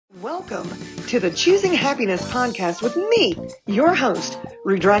Welcome to the Choosing Happiness podcast with me, your host,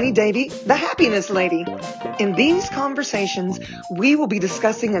 Rudrani Devi, the Happiness Lady. In these conversations, we will be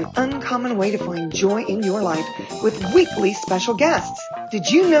discussing an uncommon way to find joy in your life with weekly special guests. Did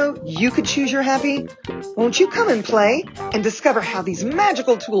you know you could choose your happy? Won't you come and play and discover how these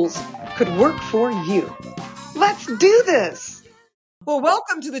magical tools could work for you? Let's do this. Well,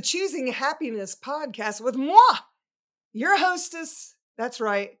 welcome to the Choosing Happiness podcast with moi, your hostess. That's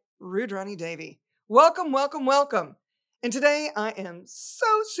right, Rudrani Devi. Welcome, welcome, welcome. And today I am so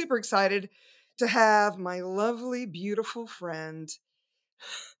super excited to have my lovely, beautiful friend,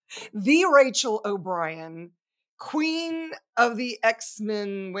 the Rachael O'Brien, queen of the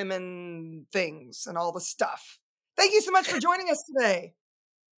X-Men women things and all the stuff. Thank you so much for joining us today.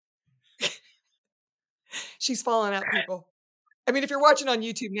 She's falling out, people. I mean, if you're watching on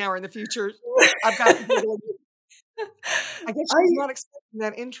YouTube now or in the future, I've got to Google it. I guess she's not expecting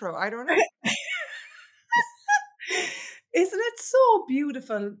that intro. I don't know. Isn't it so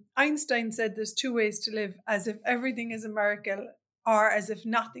beautiful? Einstein said there's two ways to live, as if everything is a miracle or as if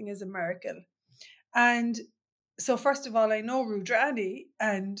nothing is a miracle. And so first of all, I know Rudrani,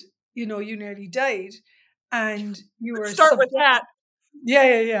 and you nearly died, and you were Start with that.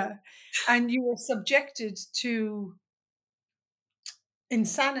 Yeah. And you were subjected to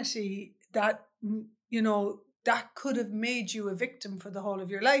insanity that that could have made you a victim for the whole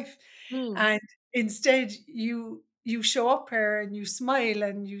of your life. And instead you show up here and you smile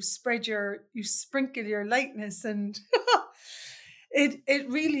and you sprinkle your lightness, and it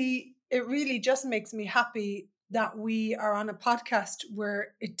really just makes me happy that we are on a podcast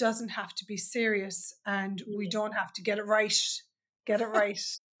where it doesn't have to be serious and we don't have to get it right.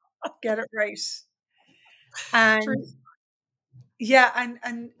 And True. yeah,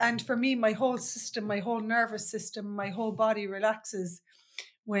 and for me, my whole system, my whole nervous system, my whole body relaxes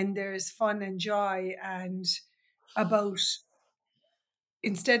when there's fun and joy, and about,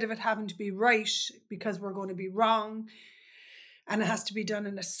 instead of it having to be right because we're going to be wrong and it has to be done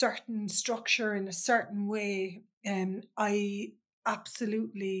in a certain structure, in a certain way. And I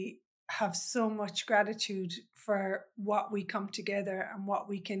absolutely have so much gratitude for what we come together and what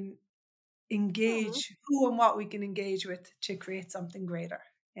we can engage, who and what we can engage with to create something greater.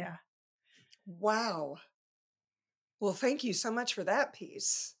 Yeah. Wow. Well, thank you so much for that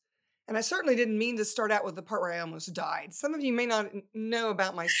piece. And I certainly didn't mean to start out with the part where I almost died. Some of you may not know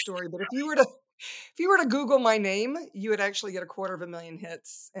about my story, but if you were to Google my name, you would actually get 250,000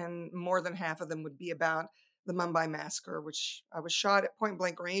 hits, and more than half of them would be about the Mumbai massacre, which I was shot at point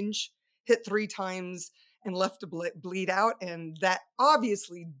blank range, hit 3 times, and left to bleed out, and that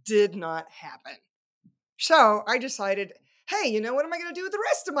obviously did not happen. So I decided, hey, what am I going to do with the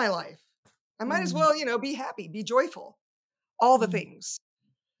rest of my life? I might as well, be happy, be joyful, all the things.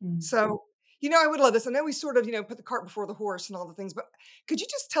 So, I would love this. I know we sort of, put the cart before the horse and all the things, but could you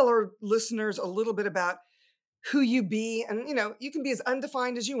just tell our listeners a little bit about who you be? And, you can be as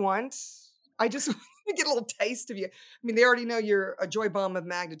undefined as you want. I just want to get a little taste of you. I mean, they already know you're a joy bomb of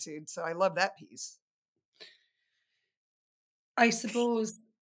magnitude. So I love that piece. I suppose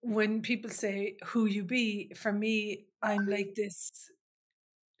when people say who you be, for me, I'm like this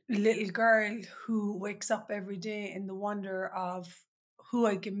little girl who wakes up every day in the wonder of who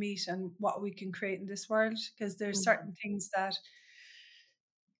I can meet and what we can create in this world, because there's certain things that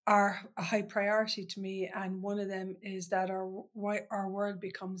are a high priority to me, and one of them is that our world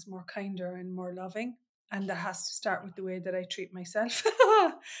becomes more kinder and more loving, and that has to start with the way that I treat myself.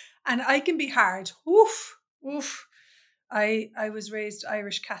 And I can be hard. Oof. I was raised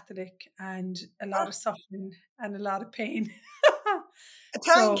Irish Catholic, and a lot of suffering and a lot of pain.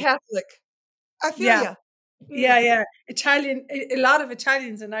 Italian Catholic. I feel yeah, you. yeah. Italian. A lot of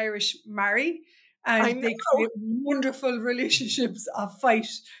Italians and Irish marry, and they create wonderful relationships of fight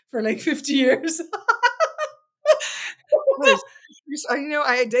for like 50 years.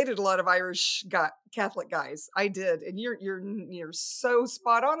 I dated a lot of Irish Catholic guys. I did, and you're so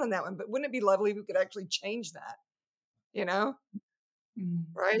spot on that one. But wouldn't it be lovely if we could actually change that?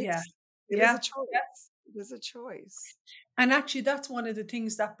 Right? Yeah. It is a choice. It is a choice. And actually, that's one of the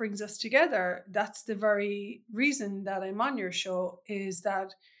things that brings us together. That's the very reason that I'm on your show, is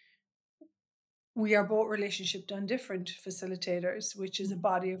that we are both relationship done different facilitators, which is a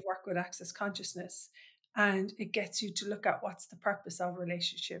body of work with access consciousness. And it gets you to look at what's the purpose of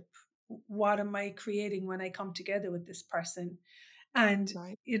relationship. What am I creating when I come together with this person? And,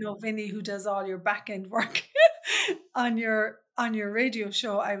 Vinny, who does all your back end work on your radio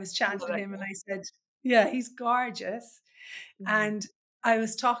show, I was chatting to him and I said, yeah, he's gorgeous. And I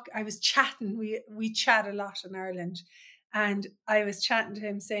was chatting, we chat a lot in Ireland. And I was chatting to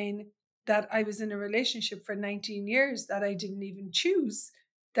him saying that I was in a relationship for 19 years that I didn't even choose.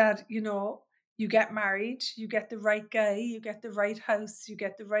 That, you get married, you get the right guy, you get the right house, you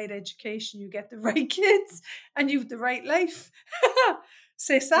get the right education, you get the right kids, and you've the right life.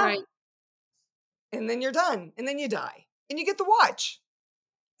 C'est ça. Right. And then you're done, and then you die, and you get the watch.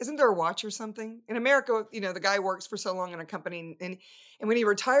 Isn't there a watch or something? In America, the guy works for so long in a company, and when he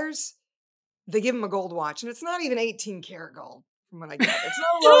retires, they give him a gold watch, and it's not even 18 karat gold from what I gather. It's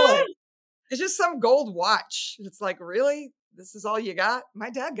not Rolex. It's just some gold watch. It's like, "Really? This is all you got?" My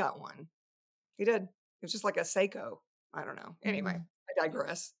dad got one. He did. It was just like a Seiko. I don't know. Anyway, Mm. I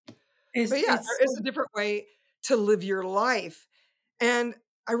digress. But It's yeah, it's there is a different way to live your life. And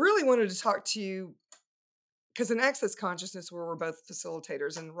I really wanted to talk to you because in access consciousness, where we're both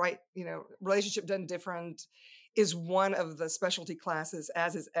facilitators and right, relationship done different is one of the specialty classes,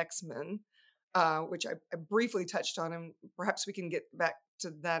 as is X-Men, which I briefly touched on, and perhaps we can get back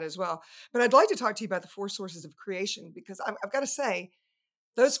to that as well. But I'd like to talk to you about the four sources of creation because I've got to say,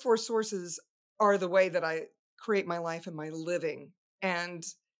 those four sources are the way that I create my life and my living. And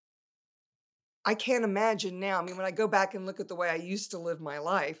I can't imagine now. I mean, when I go back and look at the way I used to live my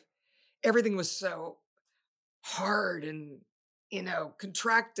life, everything was so hard and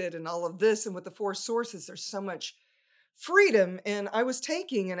contracted and all of this. And with the four sources, there's so much freedom. And I was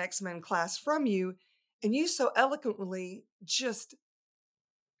taking an X-Men class from you, and you so eloquently just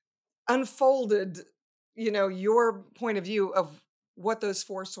unfolded, your point of view of what those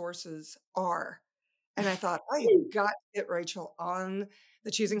four sources are. And I thought, I have got to get Rachel on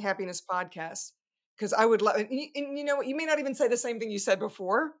the Choosing Happiness podcast because I would love, and you know what, you may not even say the same thing you said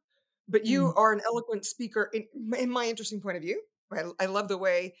before, but you Mm, are an eloquent speaker in my interesting point of view. I love the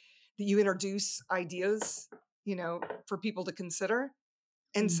way that you introduce ideas, for people to consider.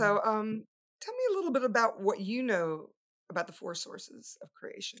 And mm. so, tell me a little bit about what you know about the four sources of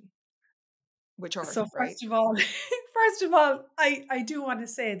creation, which are, So right? first of all, I do want to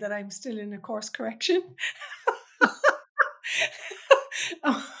say that I'm still in a course correction.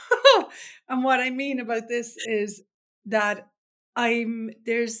 And what I mean about this is that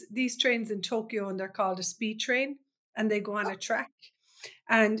there's these trains in Tokyo and they're called a speed train and they go on a track.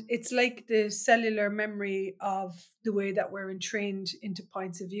 And it's like the cellular memory of the way that we're entrained into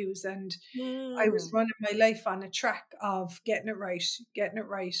points of views. And I was Mm, running my life on a track of getting it right,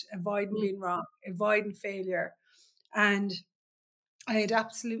 avoiding mm, being wrong, avoiding failure. And I had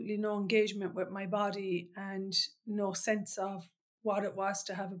absolutely no engagement with my body and no sense of what it was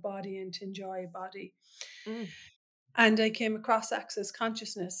to have a body and to enjoy a body. mm, And I came across Access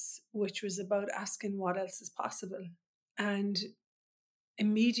Consciousness, which was about asking what else is possible. And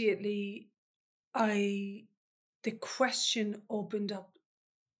immediately I the question opened up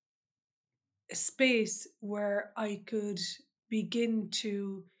a space where I could begin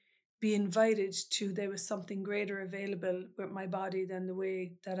to be invited to there was something greater available with my body than the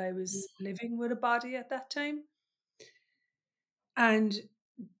way that I was mm, living with a body at that time. And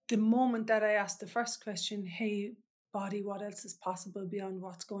the moment that I asked the first question, hey, body, what else is possible beyond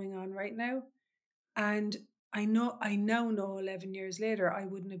what's going on right now? And I now know 11 years later, I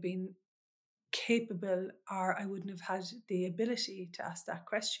wouldn't have been capable or I wouldn't have had the ability to ask that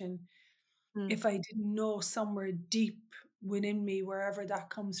question mm, if I didn't know somewhere deep within me, wherever that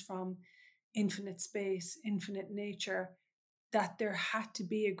comes from, infinite space, infinite nature, that there had to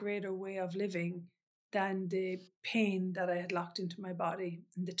be a greater way of living than the pain that I had locked into my body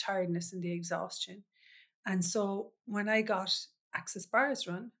and the tiredness and the exhaustion. And so when I got Access Bars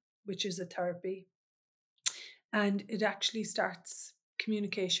Run, which is a therapy, and it actually starts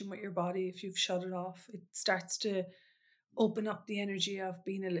communication with your body if you've shut it off, it starts to open up the energy of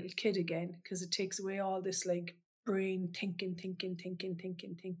being a little kid again because it takes away all this like brain thinking.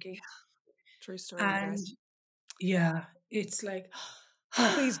 true story, you And guys. yeah, it's like,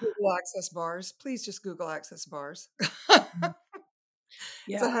 Please Google access bars. Please just Google access bars.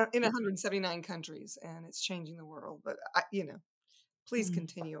 It's yeah. in 179 countries, and it's changing the world. But please Mm.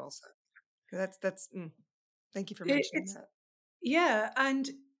 continue also. Thank you for mentioning It's that. yeah, and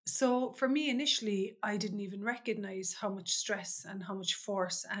so for me initially, I didn't even recognize how much stress and how much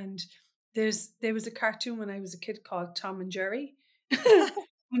force. And there was a cartoon when I was a kid called Tom and Jerry,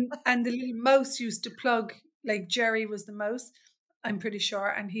 and the little mouse used to plug like Jerry was the mouse, I'm pretty sure,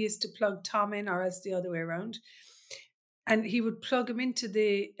 and he used to plug Tom in, or else the other way around. And he would plug him into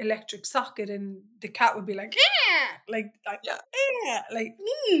the electric socket, and the cat would be like, yeah, Yeah.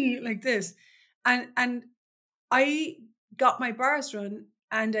 yeah, like this, and I got my bars run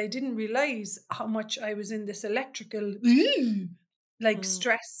and I didn't realize how much I was in this electrical, like Mm,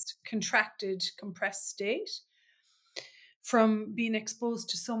 stressed, contracted, compressed state. from being exposed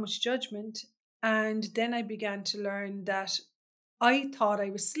to so much judgment. And then I began to learn that I thought I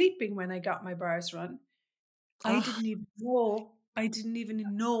was sleeping when I got my bars run. Ah, I didn't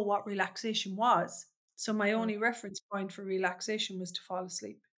even know what relaxation was. So my mm, only reference point for relaxation was to fall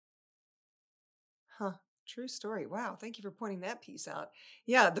asleep. huh. True story. Wow. Thank you for pointing that piece out.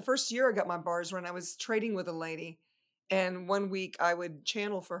 Yeah, the first year I got my bars run, I was trading with a lady, and one week I would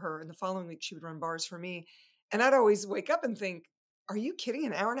channel for her, and the following week she would run bars for me. And I'd always wake up and think, "Are you kidding?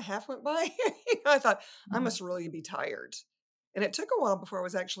 An hour and a half went by." I thought I Mhm. must really be tired, and it took a while before I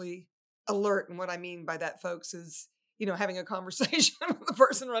was actually alert. And what I mean by that, folks, is having a conversation with the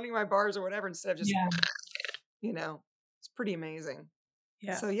person running my bars or whatever instead of just Yeah, it's pretty amazing.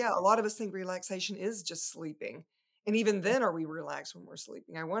 yeah. So, yeah, a lot of us think relaxation is just sleeping. And even then, are we relaxed when we're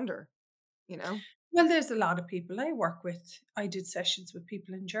sleeping? I wonder, you know? Well, there's a lot of people I work with. I did sessions with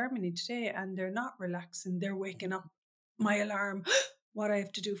people in Germany today, and they're not relaxing. They're waking up my alarm, what I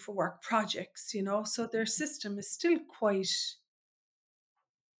have to do for work projects, you know. So their system is still quite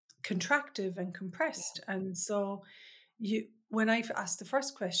contractive and Yeah. compressed. And so when I've asked the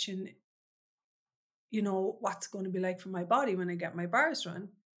first question, what's going to be like for my body when I get my bars run?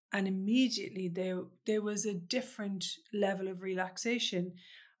 And immediately there was a different level of relaxation.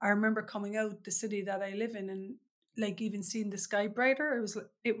 I remember coming out the city that I live in and like even seeing the sky brighter.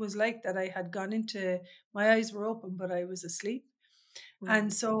 It was like that I had gone into my eyes were open, but I was asleep.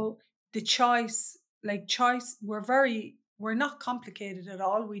 And Mm, so the choice, we're not complicated at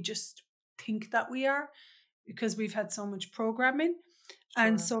all. We just think that we are because we've had so much programming.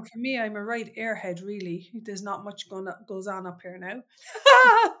 And sure. so for me, I'm a right airhead, really. There's not much goes on up here now.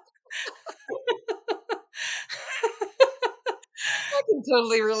 I can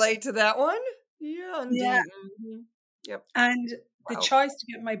totally relate to that one. Yeah, Yeah. indeed. Mhm. Yep. And the Wow. choice to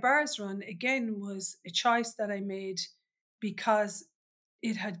get my bars run again was a choice that I made because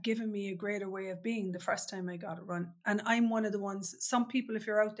it had given me a greater way of being the first time I got it run. And I'm one of the ones, some people, if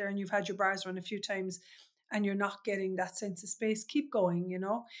you're out there and you've had your bars run a few times and you're not getting that sense of space, keep going.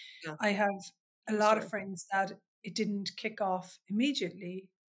 Yeah, I have a true lot of story. friends that it didn't kick off immediately.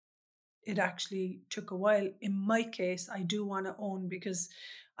 It actually took a while. In my case, I do want to own because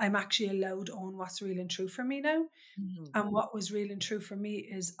I'm actually allowed to own what's real and true for me now. Mhm. And what was real and true for me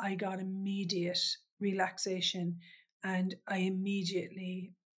is I got immediate relaxation and I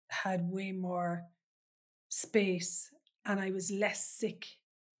immediately had way more space and I was less sick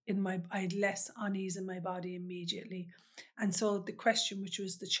I had less unease in my body immediately. And so the question, which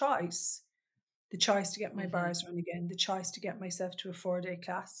was the choice to get my Mhm. bars run again, the choice to get myself to a 4-day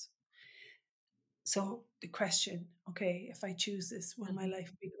class. So the question, okay, if I choose this, will my Mhm.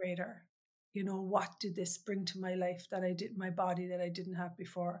 life be greater? What did this bring to my life that I did, my body that I didn't have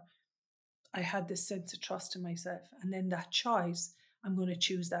before? I had this sense of trust in myself. And then that choice, I'm going to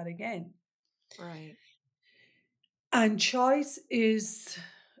choose that again. Right. And choice is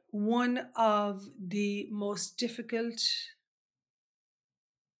one of the most difficult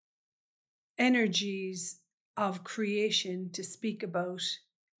energies of creation to speak about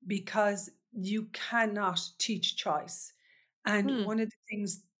because you cannot teach choice. And Hmm. one of the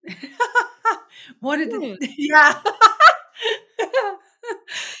things, one of the, Hmm. yeah.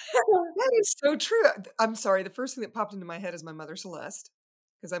 That is so true. I'm sorry, the first thing that popped into my head is my mother Celeste,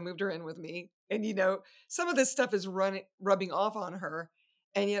 because I moved her in with me, and, some of this stuff is rubbing off on her,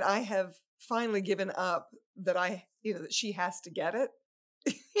 and yet I have finally given up that she has to get it,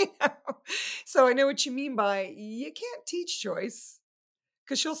 you know? So I know what you mean by you can't teach choice,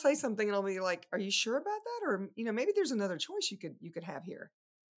 because 'cause she'll say something and I'll be like, "Are you sure about that?" Or, "Maybe there's another choice you could have here.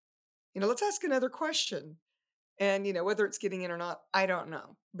 Let's ask another question." And, whether it's getting in or not, I don't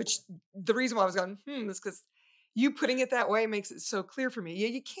know. But the reason why I was going, is because you putting it that way makes it so clear for me. Yeah,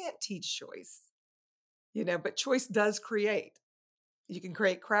 you can't teach choice, but choice does create. You can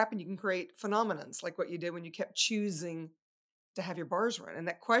create crap and you can create phenomenons like what you did when you kept choosing to have your bars run. And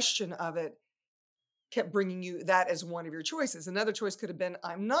that question of it kept bringing you that as one of your choices. Another choice could have been,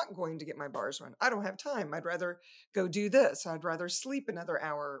 I'm not going to get my bars run. I don't have time. I'd rather go do this. I'd rather sleep another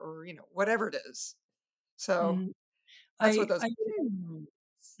hour or, whatever it is. So Mm, that's what I, those I,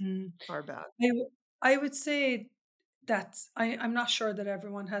 mm, are about. I, w- I would say that I'm not sure that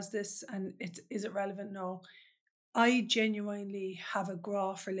everyone has this, and is it relevant? No, I genuinely have a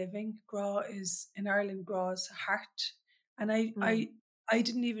gra for living. Gra is in Ireland, gra's heart. And Mm. I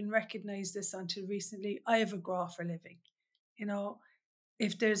didn't even recognize this until recently. I have a gra for living. You know,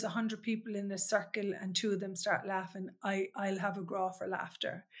 if there's 100 people in a circle and two of them start laughing, I'll have a gra for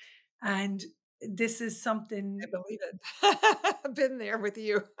laughter. And this is I something, believe it. I've been there with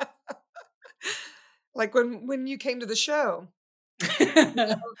you. Like when you came to the show, you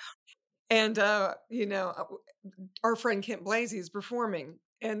know, and, our friend Kent Blasey is performing,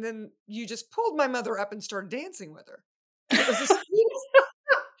 and then you just pulled my mother up and started dancing with her, and it was the sweetest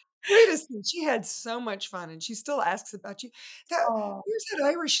thing. She had so much fun, and she still asks about you. That Oh, Where's that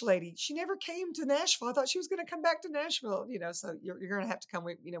Irish lady? She never came to Nashville. I thought she was gonna come back to Nashville, so you're gonna have to come.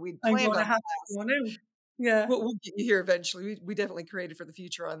 We'd I'm planned gonna on have to go now. Yeah. we'll get you here eventually. We definitely created for the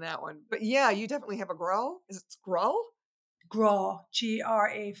future on that one. But yeah, you definitely have a growl. Is it growl? Gra,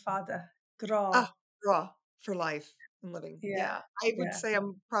 Gra fada. Ah, Gra. raw for life and living. Yeah, Yeah, I would yeah. say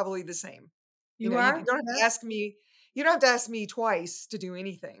I'm probably the same. You You are? don't have Yeah. to ask me you don't have to ask me twice to do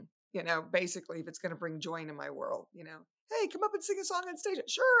anything, basically, if it's gonna bring joy into my world. "Hey, come up and sing a song on stage."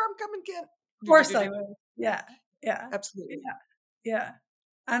 "Sure, I'm coming, Kent." Of Do, do, course do, do. I will. Yeah, yeah, Absolutely. yeah, yeah.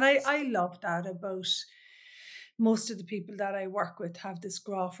 And I love that about most of the people that I work with have this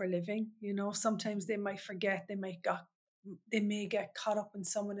graw for living. Sometimes they might forget, they may get caught up in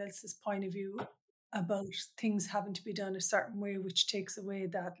someone else's point of view about things having to be done a certain way, which takes away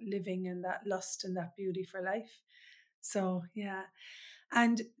that living and that lust and that beauty for life. So yeah.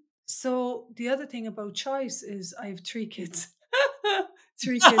 And so the other thing about choice is I have three kids.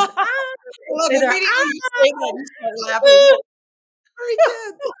 Three kids. Ah, I love say they're immediately you say that, you start laughing. 3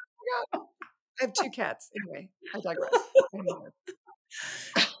 kids. Oh my god. I have 2 cats. Anyway, I digress. Anyway.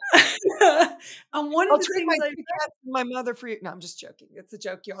 and one of I'll the trade things my I 2 cats and my mother for you. No, I'm just joking. It's a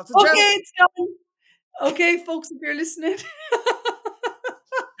joke, y'all. It's a okay, joke. it's done. Okay, folks, if you're listening, Sorry.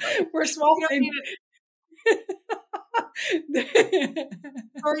 we're You don't need swapping. it.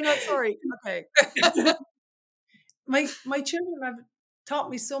 Sorry, not sorry. Okay. My children have taught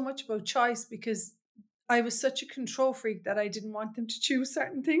me so much about choice because I was such a control freak that I didn't want them to choose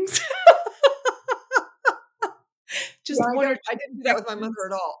certain things. Yeah, Just one or I two didn't do that with my mother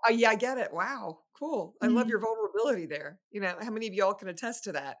directions. at all. Yeah, I get it. Wow, cool. I love Mm. your vulnerability there. How many of y'all can attest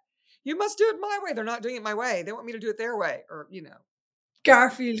to that? "You must do it my way." They're not doing it my way. They want me to do it their way or.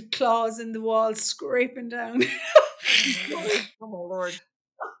 Garfield claws in the wall scraping down. Oh my lord. Oh my lord.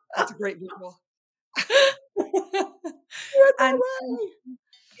 That's a great visual. "Do it my and way."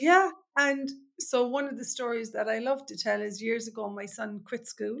 yeah, and so one of the stories that I love to tell is years ago my son quit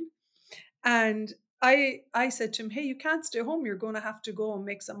school and I said to him, "Hey, you can't stay home. You're going to have to go and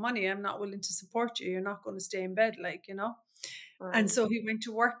make some money. I'm not willing to support you. You're not going to stay in bed like." And Right. so he went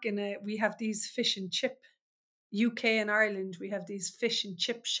to work we have these fish and chip UK and Ireland, we have these fish and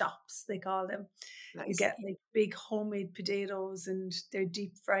chip shops, they call them. You Nice. get like big homemade potatoes and they're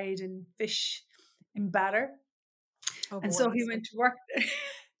deep fried in fish in batter. Oh And boy. so he went to work there.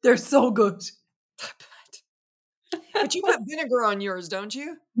 They're so good. But you put vinegar on yours, don't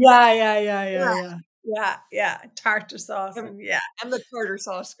you? Yeah, yeah, yeah, yeah, Yeah. yeah. Yeah, yeah. Tartar sauce I'm and yeah. I'm the tartar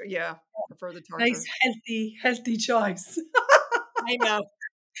sauce yeah, prefer the Nice, tartar. healthy choice. I know.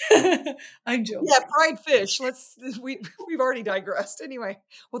 I'm Yeah, joking. fried fish. We've already digressed. Anyway,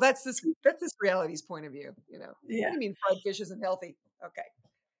 well, that's this reality's point of view. What do Yeah. you mean fried fish isn't healthy? Okay,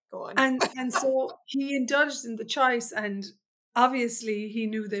 go on. And so he indulged in the choice, and obviously he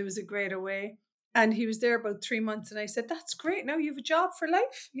knew there was a greater way. And he was there about 3 months, and I said, "That's great. Now you have a job for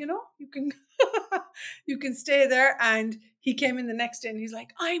life. You can you can stay there." And he came in the next day, and he's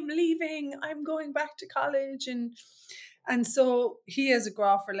like, "I'm leaving. I'm going back to college." And so he has a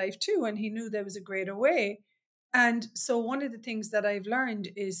graph for life too, and he knew there was a greater way. And so one of the things that I've learned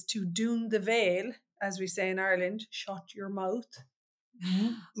is to doon the veil, as we say in Ireland, shut your mouth.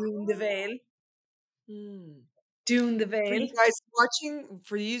 Doon the veil. Hmm. Doing the For you veil. guys watching,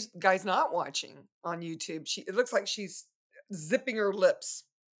 for you guys not watching on YouTube, it looks like she's zipping her lips.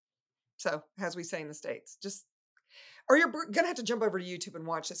 So, as we say in the States, or you're gonna have to jump over to YouTube and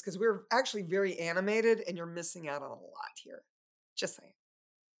watch this because we're actually very animated and you're missing out on a lot here. Just saying.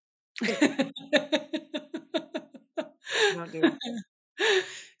 Anyway, don't do it.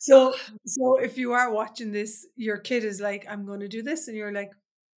 So if you are watching this, your kid is like, "I'm gonna do this," and you're like,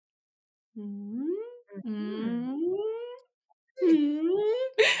 "Mm, Mhm. mm, Hey.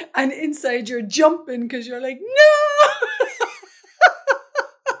 mm," and inside you're jumping because 'cause you're like, "No!"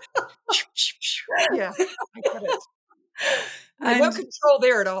 Yeah, I get it. Yeah, no And control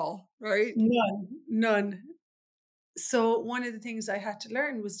there at all, right? none, none. So one of the things I had to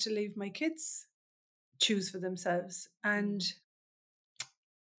learn was to leave my kids choose for themselves, and Mm.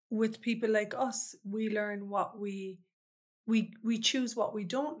 with people like us, we learn what we choose what we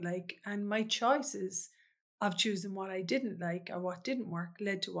don't like, and my choices of choosing what I didn't like or what didn't work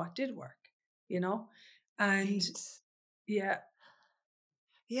led to what did work, you know? And Right. yeah.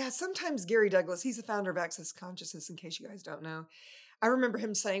 Yeah, sometimes Gary Douglas, he's the founder of Access Consciousness, in case you guys don't know. I remember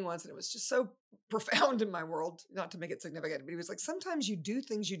him saying once, and it was just so profound in my world, not to make it significant, but he was like, "Sometimes you do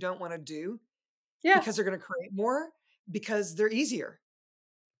things you don't wanna do Yeah. because they're gonna create more, because they're easier."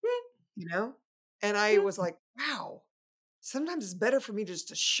 Mm, You know? And I mm. was like, "Wow, sometimes it's better for me just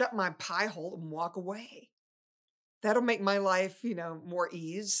to shut my pie hole and walk away. That'll make my life, more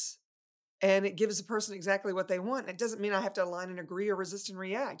ease, and it gives the person exactly what they want. It doesn't mean I have to align and agree or resist and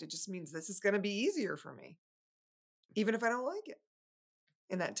react. It just means this is gonna be easier for me, even if I don't like it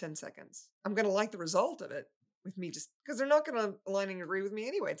in that 10 seconds. I'm gonna like the result of it with me just because 'cause they're not gonna align and agree with me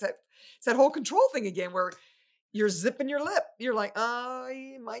anyway." It's that whole control thing again where you're zipping your lip. You're like,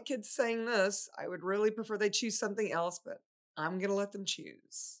 my kid's saying this. I would really prefer they choose something else, but I'm gonna let them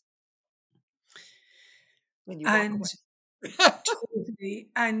choose." And you walk And away.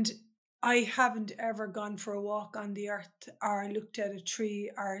 totally. And I haven't ever gone for a walk on the earth or looked at a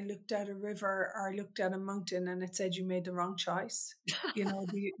tree or looked at a river or looked at a mountain and it said you made the wrong choice. You know,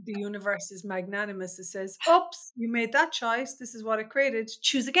 the universe is magnanimous. It says, oops, you made that choice. This is what it created.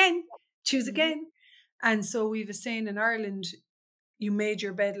 Choose again. Choose Mhm. again. And so we've a saying in Ireland, you made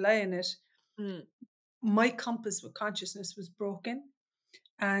your bed, lie in it. Mm. My compass with consciousness was broken.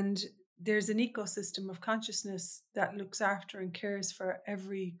 And there's an ecosystem of consciousness that looks after and cares for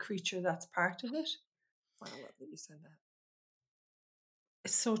every creature that's part of it. Wow, I love that you said that.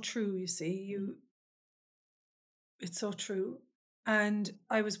 It's so true, you see. Mhm. It's so true. And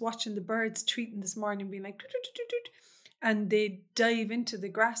I was watching the birds tweeting this morning, being like, "Toot, toot, toot, toot, toot," and they dive into the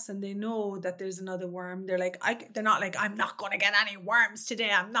grass and they know that there's another worm. They're like, they're not like, I'm not going to get any worms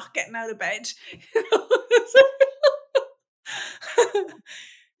today. I'm not getting out of bed. You know?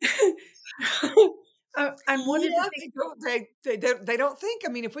 And one of the Yeah, things, they don't think. I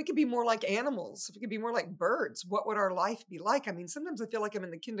mean, if we could be more like animals, if we could be more like birds, what would our life be like? I mean, sometimes I feel like I'm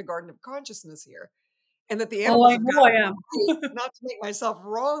in the kindergarten of consciousness here, and that the oh, animals I have got know it I am. right. Not to make myself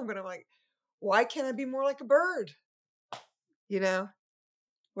wrong, but I'm like, why can't I be more like a bird? You know?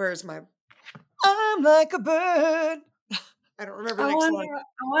 Where's my I'm like a bird. I don't remember the next line.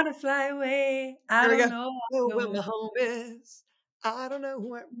 I wanna fly away. I There we don't go. know "Know how where to my go." home is. I don't know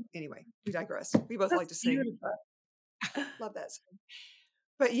where." Anyway, we digress. We both That's like to sing. beautiful. Love that song.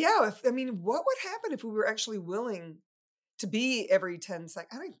 But yeah, what would happen if we were actually willing to be every 10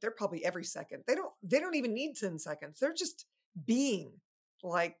 seconds? I think they're probably every second. They don't even need 10 seconds. They're just being,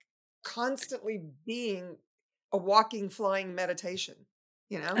 like, constantly being a walking, flying meditation,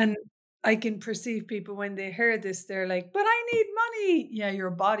 you know? And I can perceive people when they hear this, they're like, "But I need money." Yeah, your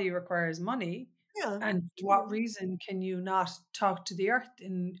body requires money. Yeah, And for what true. reason can you not talk to the earth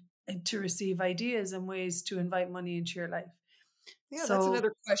and to receive ideas and ways to invite money into your life? Yeah, that's So,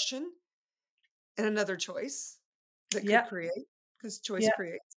 another question and another choice that could yeah, create, because choice yeah.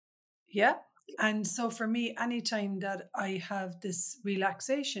 creates. Yeah. And so for me, anytime that I have this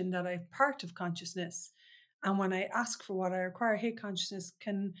relaxation that I'm part of consciousness, and when I ask for what I require, hey, consciousness,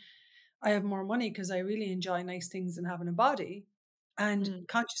 can I have more money because I really enjoy nice things and having a body? And Mm,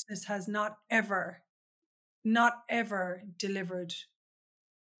 consciousness has not ever delivered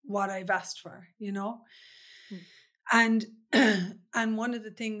what I've asked for, you know? mm, And and one of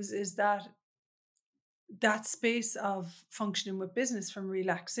the things is that that space of functioning with business from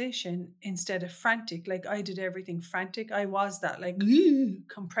relaxation instead of frantic, like I did everything frantic. I was that like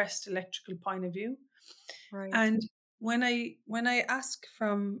compressed electrical point of view. right. And when I ask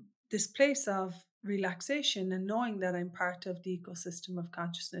from this place of relaxation and knowing that I'm part of the ecosystem of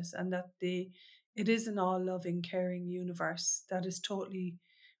consciousness and that it is an all loving, caring universe that is totally,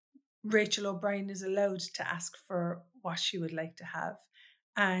 Rachel O'Brien is allowed to ask for what she would like to have.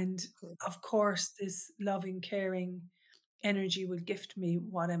 And Good. of course, this loving, caring energy will gift me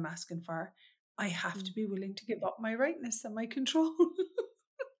what I'm asking for. I have to Mm. be willing to give up my rightness and my control.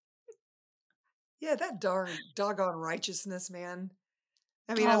 Yeah, that darn doggone righteousness, man.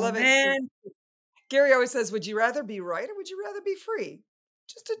 I mean, I Oh love it 'cause man, Gary always says, "Would you rather be right or would you rather be free?"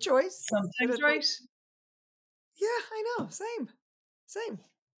 Just a choice. And sometimes it's like, right. yeah, I know. Same. Same.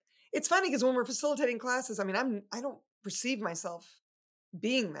 It's funny because when we're facilitating classes, I mean, I don't perceive myself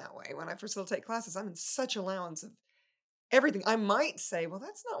being that way. When I facilitate classes, I'm in such allowance of everything. I might say, "Well,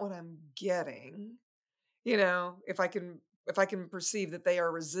 that's not what I'm getting." If I can perceive that they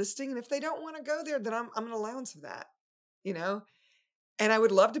are resisting, and if they don't want to go there, then I'm an allowance of that. You know? And I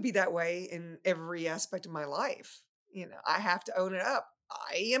would love to be that way in every aspect of my life. I have to own it up.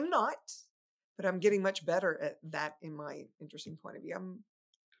 I am not, but I'm getting much better at that in my interesting point of view.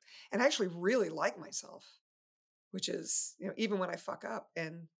 And I actually really like myself, which is, even when I fuck up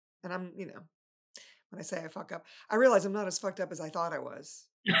and when I say I fuck up, I realize I'm not as fucked up as I thought I was,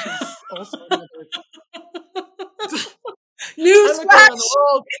 which is also another I look around the Newsflash!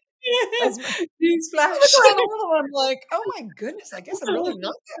 world as my I look Newsflash. around the world and I'm like, "Oh my goodness, I guess I'm really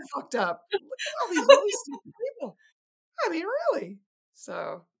not that fucked up. Look at all these really stupid people." I mean, really.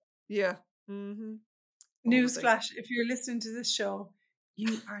 So, yeah. Mhm. All the things. Newsflash, if you're listening to this show,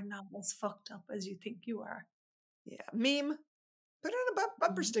 you are not as fucked up as you think you are. Yeah. Meme. Put it on a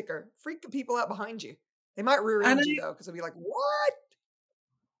bumper Mhm. sticker. Freak the people out behind you. They might rear And end you though, because 'cause they'll be like, "What?"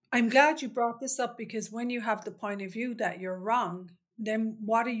 I'm glad you brought this up because when you have the point of view that you're wrong, then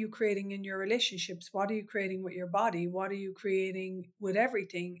what are you creating in your relationships? What are you creating with your body? What are you creating with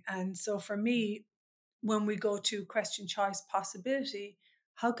everything? And so for me, when we go to question choice possibility,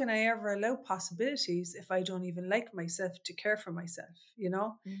 how can I ever allow possibilities if I don't even like myself to care for myself, you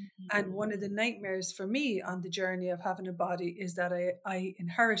know? And Mhm. one of the nightmares for me on the journey of having a body is that I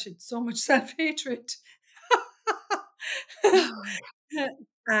inherited so much self hatred.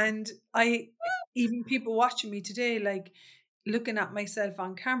 And I, even people watching me today, like looking at myself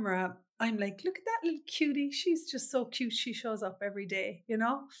on camera, I'm like, look at that little cutie. She's just so cute. She shows up every day, you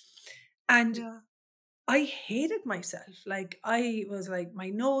know? And Yeah. I hated myself. Like I was like, my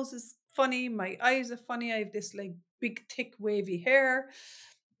nose is funny, my eyes are funny. I have this like big, thick, wavy hair,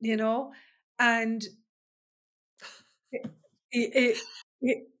 you know, and it, it,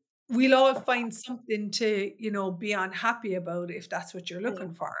 it we'll all find something to, be unhappy about if that's what you're Yeah.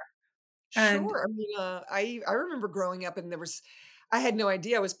 looking for. And Sure. I mean, I remember growing up and I had no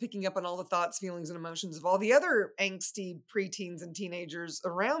idea I was picking up on all the thoughts, feelings, and emotions of all the other angsty preteens and teenagers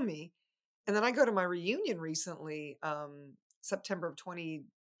around me. And then I go to my reunion recently, September of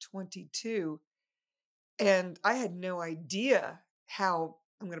 2022, and I had no idea how,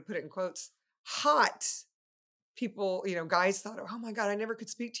 I'm going to put it in quotes, hot people, guys thought, "Oh my god, I never could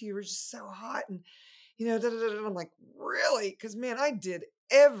speak to you. You were just so hot." And da, da, da, da. I'm like, "Really?" Because man, I did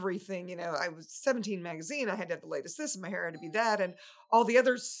everything. I was 17 magazine. I had to have the latest this, and my hair had to be that, and all the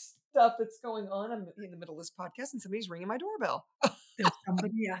other stuff that's going on. I'm in the middle of this podcast, and somebody's ringing my doorbell. there's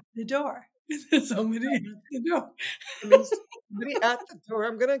somebody at the door. There's somebody at the door. Somebody at the door.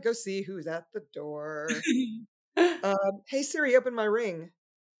 I'm gonna go see who's at the door. Hey Siri, open my ring.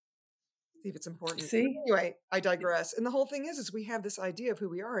 See if it's important. But See? anyway, I digress. And the whole thing is we have this idea of who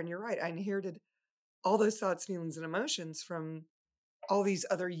we are. And you're right. I inherited all those thoughts, feelings, and emotions from all these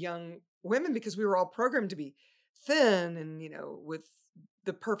other young women because we were all programmed to be thin and, with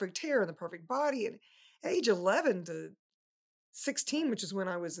the perfect hair and the perfect body. And at age 11 to 16, which is when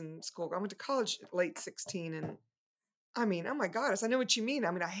I was in school, I went to college at late 16. And I mean, oh my goddess, I know what you mean.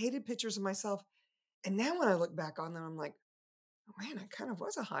 I mean, I hated pictures of myself. And now when I look back on them, I'm like, oh man, I kind of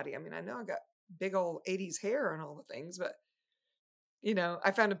was a hottie. I mean, I know I got big old 80s hair and all the things, but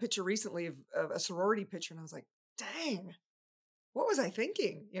I found a picture recently of a sorority picture and I was like, dang, what was I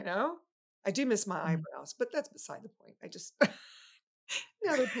thinking? I do miss my Mm. eyebrows, but that's beside the point. I just,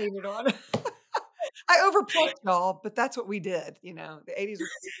 now they're painted on. I overplucked y'all, but that's what we did. The 80s were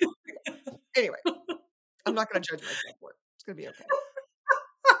pretty fun. Anyway, I'm not going to judge myself for it. It's going to be okay.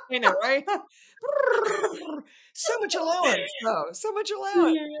 I know, right? So much allowance, though. So much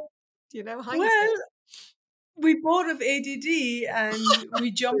allowance. Yeah. Hindsight. Well, we both have ADD and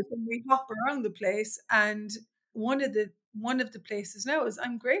we jump and we hop around the place. And one of the places now is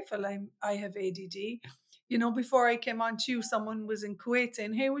I'm grateful I have ADD. Before I came on to you, someone was in Kuwait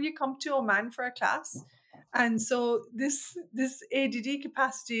saying, "Hey, will you come to Oman for a class?" And so this ADD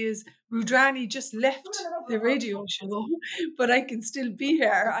capacity is Rudrani just left the radio show, but I can still be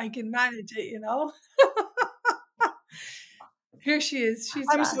here. I can manage it. Here she is. She's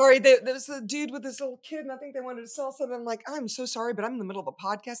I'm back. sorry. There was a dude with this little kid, and I think they wanted to sell something. I'm like, I'm so sorry, but I'm in the middle of a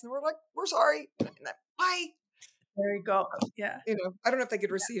podcast, and we're like, we're sorry. Bye. There you go. Yeah. I don't know if they could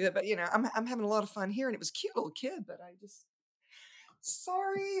receive it, but I'm having a lot of fun here, and it was a cute little kid, but I just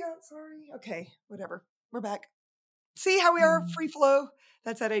sorry, not sorry. Okay, whatever. We're back. See how we are Mm. free flow.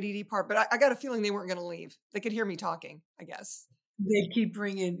 That's that ADD part, but I got a feeling they weren't going to leave. They could hear me talking. I guess. They keep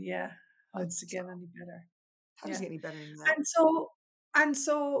ringing, yeah. Oh, How's it so get any better? how does it Yeah. get any better than that? And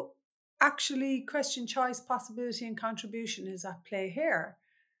so actually question choice, possibility and contribution is at play here.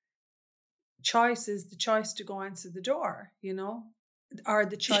 Choice is the choice to go answer the door, or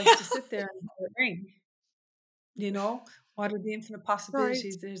the choice to sit there and let it ring. What are the infinite Right.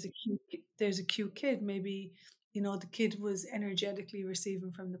 possibilities? There's a cute kid. Maybe, the kid was energetically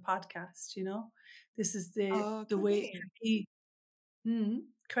receiving from the podcast. This is the Could way be. for me.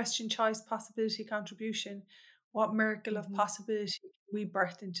 Question, choice, possibility, contribution. What miracle of Hmm. possibility we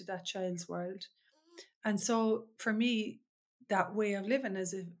birth into that child's world? And so for me, that way of living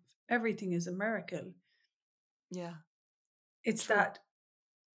as if everything is a miracle. Yeah. It's True. that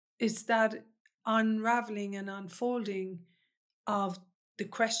it's that unraveling and unfolding. of the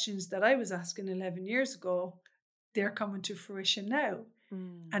questions that I was asking 11 years ago, they're coming to fruition now.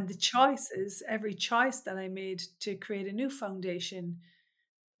 Mm, And the choices, every choice that I made to create a new foundation,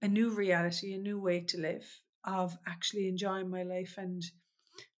 a new reality, a new way to live, of actually enjoying my life and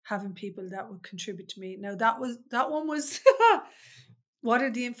having people that would contribute to me. Now that one was what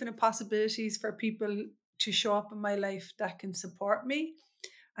are the infinite possibilities for people to show up in my life that can support me,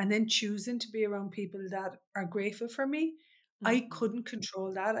 and then choosing to be around people that are grateful for me. I mhm. couldn't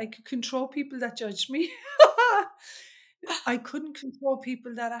control that. I could control people that judged me. I couldn't control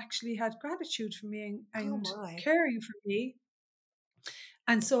people that actually had gratitude for me Oh and my. caring for me.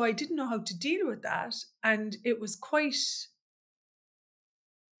 And so I didn't know how to deal with that. And it was quite,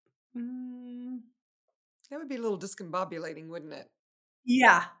 mm, That would be a little discombobulating, wouldn't it?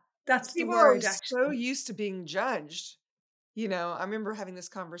 yeah, that's the People are word so actually. used to being judged. I remember having this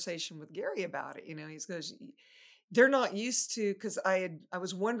conversation with Gary about it. He goes, they're not used to, because I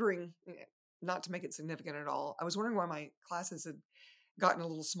was wondering, not to make it significant at all. I was wondering why my classes had gotten a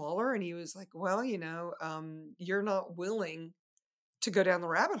little smaller, and he was like, "Well, you're not willing to go down the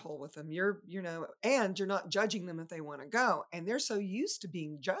rabbit hole with them. And you're not judging them if they want to go, and they're so used to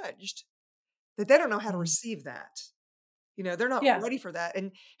being judged that they don't know how to Mm. receive that. They're not Yeah, ready for that.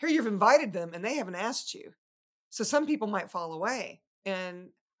 And here you've invited them, and they haven't asked you. So some people might fall away.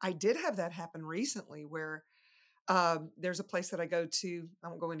 And I did have that happen recently where there's a place that I go to. I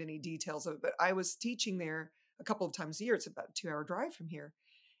won't go into any details of it, but I was teaching there a couple of times a year. It's about a 2-hour drive from here.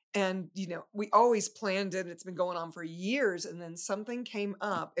 And, we always planned it. It's been going on for years. And then something came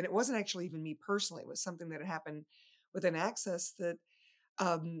up, and it wasn't actually even me personally. It was something that had happened within Access that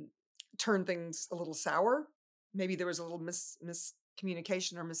um, turned things a little sour. Maybe there was a little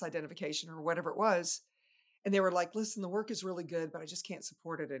miscommunication or misidentification or whatever it was. And they were like, listen, the work is really good, but I just can't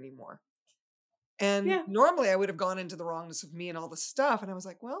support it anymore. And yeah, normally I would have gone into the wrongness of me and all the stuff. And I was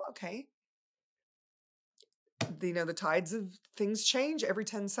like, well, okay. The tides of things change every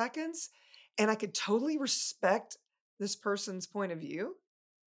 10 seconds. And I could totally respect this person's point of view.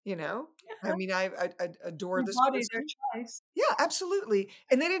 You know, I yeah. mean, I adore this Embody their person. choice. Yeah, absolutely.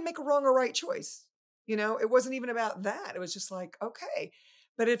 And they didn't make a wrong or right choice. It wasn't even about that. It was just like, okay.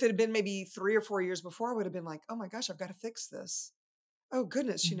 But if it had been maybe 3 or 4 years before, I would have been like, oh my gosh, I've got to fix this. Oh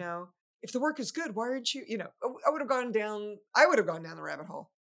goodness, Mm. if the work is good, why aren't you, I would have gone down the rabbit hole.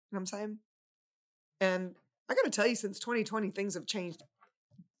 You know what I'm saying? And I got to tell you, since 2020, things have changed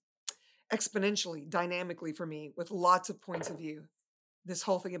exponentially, dynamically for me with lots of points of view. This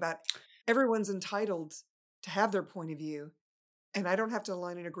whole thing about everyone's entitled to have their point of view. And I don't have to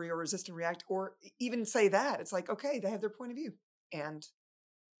align and agree or resist and react or even say that. It's like, okay, they have their point of view. And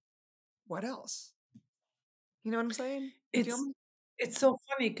what else? You know what I'm saying? You feel It's me? it's so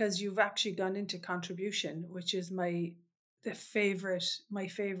funny because you've actually gone into contribution, which is my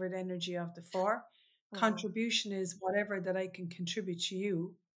favorite energy of the four. Oh, Contribution is whatever that I can contribute to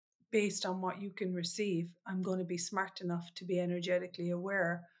you based on what you can receive. I'm going to be smart enough to be energetically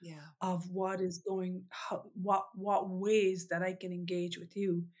aware yeah. of what ways that I can engage with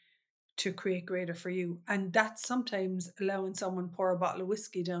you to create greater for you. And that's sometimes allowing someone pour a bottle of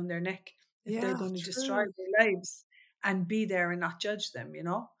whiskey down their neck if they're Yeah, going to destroy true. their lives and be there and not judge them, you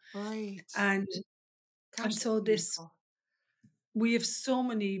know? Right. And Gosh, and that's so this beautiful. we have so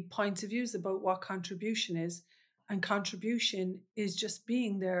many points of views about what contribution is. And contribution is just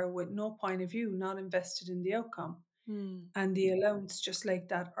being there with no point of view, not invested in the outcome. Hmm. And the allowance, just like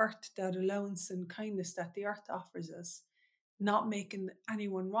that allowance and kindness that the earth offers us, not making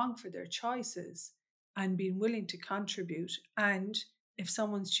anyone wrong for their choices and being willing to contribute. And if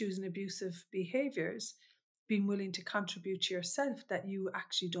someone's choosing abusive behaviors, being willing to contribute to yourself that you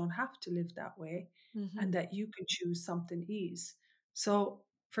actually don't have to live that way and Mhm. that you can choose something ease. So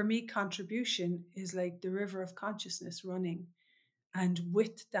for me, contribution is like the river of consciousness running. And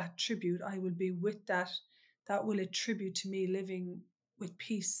with that tribute, I will be with that will attribute to me living with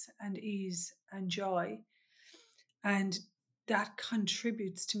peace and ease and joy. And that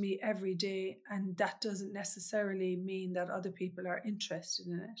contributes to me every day. And that doesn't necessarily mean that other people are interested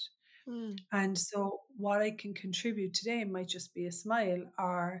in it. Mm. And so, what I can contribute today might just be a smile,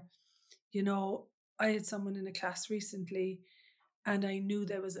 or, you know, I had someone in a class recently and I knew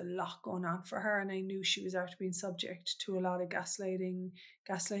there was a lot going on for her, and I knew she was after being subject to a lot of gaslighting.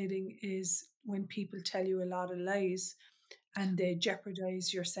 Gaslighting is when people tell you a lot of lies and they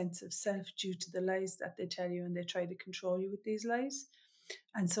jeopardize your sense of self due to the lies that they tell you, and they try to control you with these lies.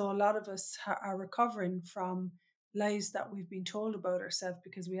 And so a lot of us are recovering from lies that we've been told about ourselves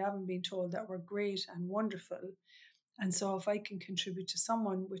because we haven't been told that we're great and wonderful. And so if I can contribute to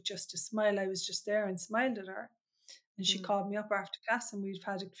someone with just a smile, I was just there and smiled at her, And she Mm. called me up after class and we've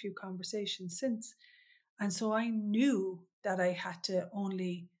had a few conversations since. And so I knew that I had to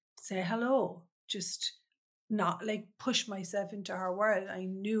only say hello, just not like push myself into her world. I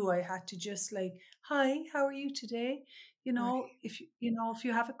knew I had to just like, hi, how are you today? Right. If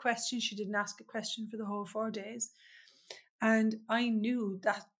you have a question, she didn't ask a question for the whole 4 days. And I knew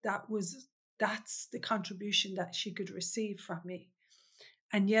that that's the contribution that she could receive from me.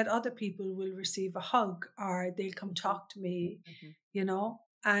 And yet other people will receive a hug or they'll come Mhm. talk to me, Mhm.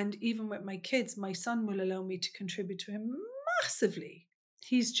 And even with my kids, my son will allow me to contribute to him massively.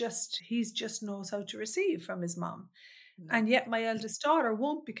 He's just knows how to receive from his mom. And Nice. yet my eldest daughter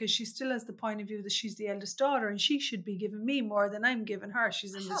won't, because she still has the point of view that she's the eldest daughter and she should be giving me more than I'm giving her.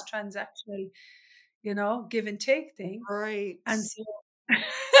 She's in this transactional, give and take thing. Right. And so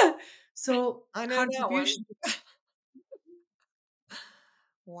so I know that one. contribution.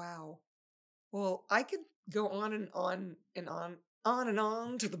 Wow. Well, I could go on and on and on and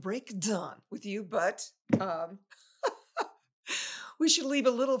on to the break of dawn with you, but um, we should leave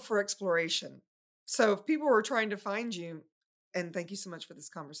a little for exploration. So, if people were trying to find you, and thank you so much for this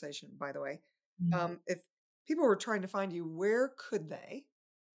conversation, by the way. If people were trying to find you, where could they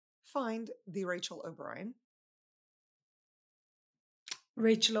find the Rachel O'Brien?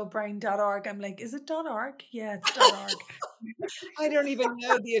 RachelO'Brien.org. I'm like, is it .org? Yeah, it's .org. I don't even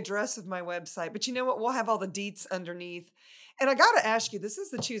know the address of my website, but you know what? We'll have all the deets underneath. And I got to ask you, this is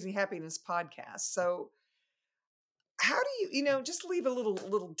the Choosing Happiness podcast. So, how do just leave a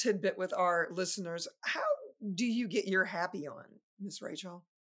little tidbit with our listeners. How do you get your happy on, Miss Rachel?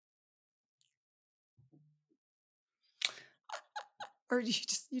 Or you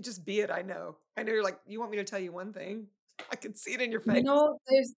just be it? I know you're like, you want me to tell you one thing. I can see it in your face.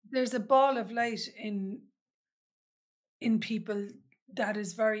 There's a ball of light in people that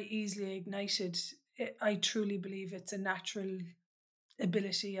is very easily ignited. I truly believe it's a natural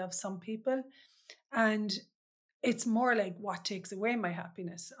ability of some people, and it's more like what takes away my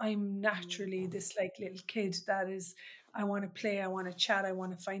happiness. I'm Mm. naturally this like little kid that is, I want to play, I want to chat, I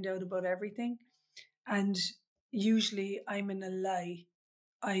want to find out about everything. And usually I'm in a lie.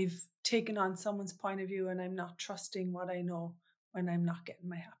 I've taken on someone's point of view and I'm not trusting what I know when I'm not getting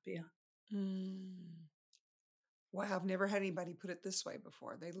my happy on. Mm. Wow, I've never had anybody put it this way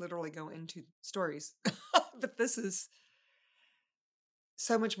before. They literally go into stories. But this is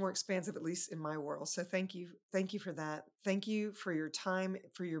so much more expansive, at least in my world. So thank you. Thank you for that. Thank you for your time,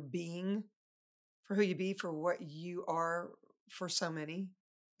 for your being, for who you be, for what you are for so many,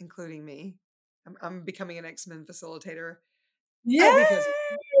 including me. I'm becoming an X-Men facilitator because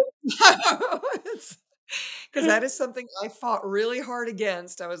Yay! because that is something I fought really hard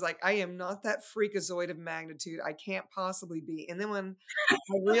against. I was like, I am not that freakazoid of magnitude. I can't possibly be. And then when I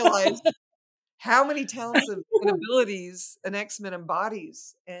realized how many talents and abilities an X-Men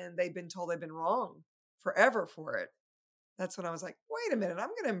embodies, and they've been told they've been wrong forever for it. That's when I was like, wait a minute, I'm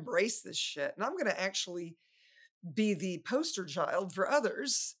going to embrace this shit. And I'm going to actually be the poster child for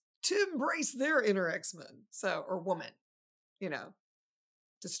others to embrace their inner X-Men. So, or woman, you know,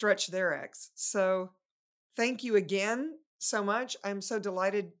 to stretch their X. So thank you again so much. I'm so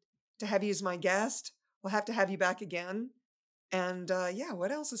delighted to have you as my guest. We'll have to have you back again. And yeah,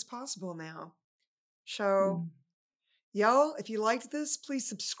 what else is possible now? So, Mm. y'all, if you liked this, please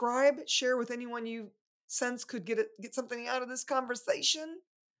subscribe, share with anyone you sense could get something out of this conversation.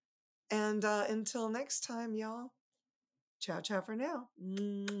 And until next time, y'all, ciao, ciao for now.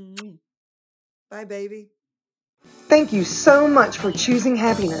 Bye, baby. Thank you so much for choosing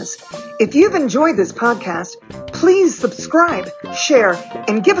happiness. If you've enjoyed this podcast, please subscribe, share,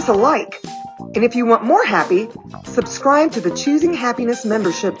 and give us a like. And if you want more happy, subscribe to the Choosing Happiness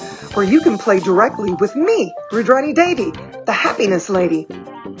membership, where you can play directly with me, Rudrani Devi, the happiness lady.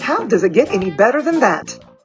 How does it get any better than that?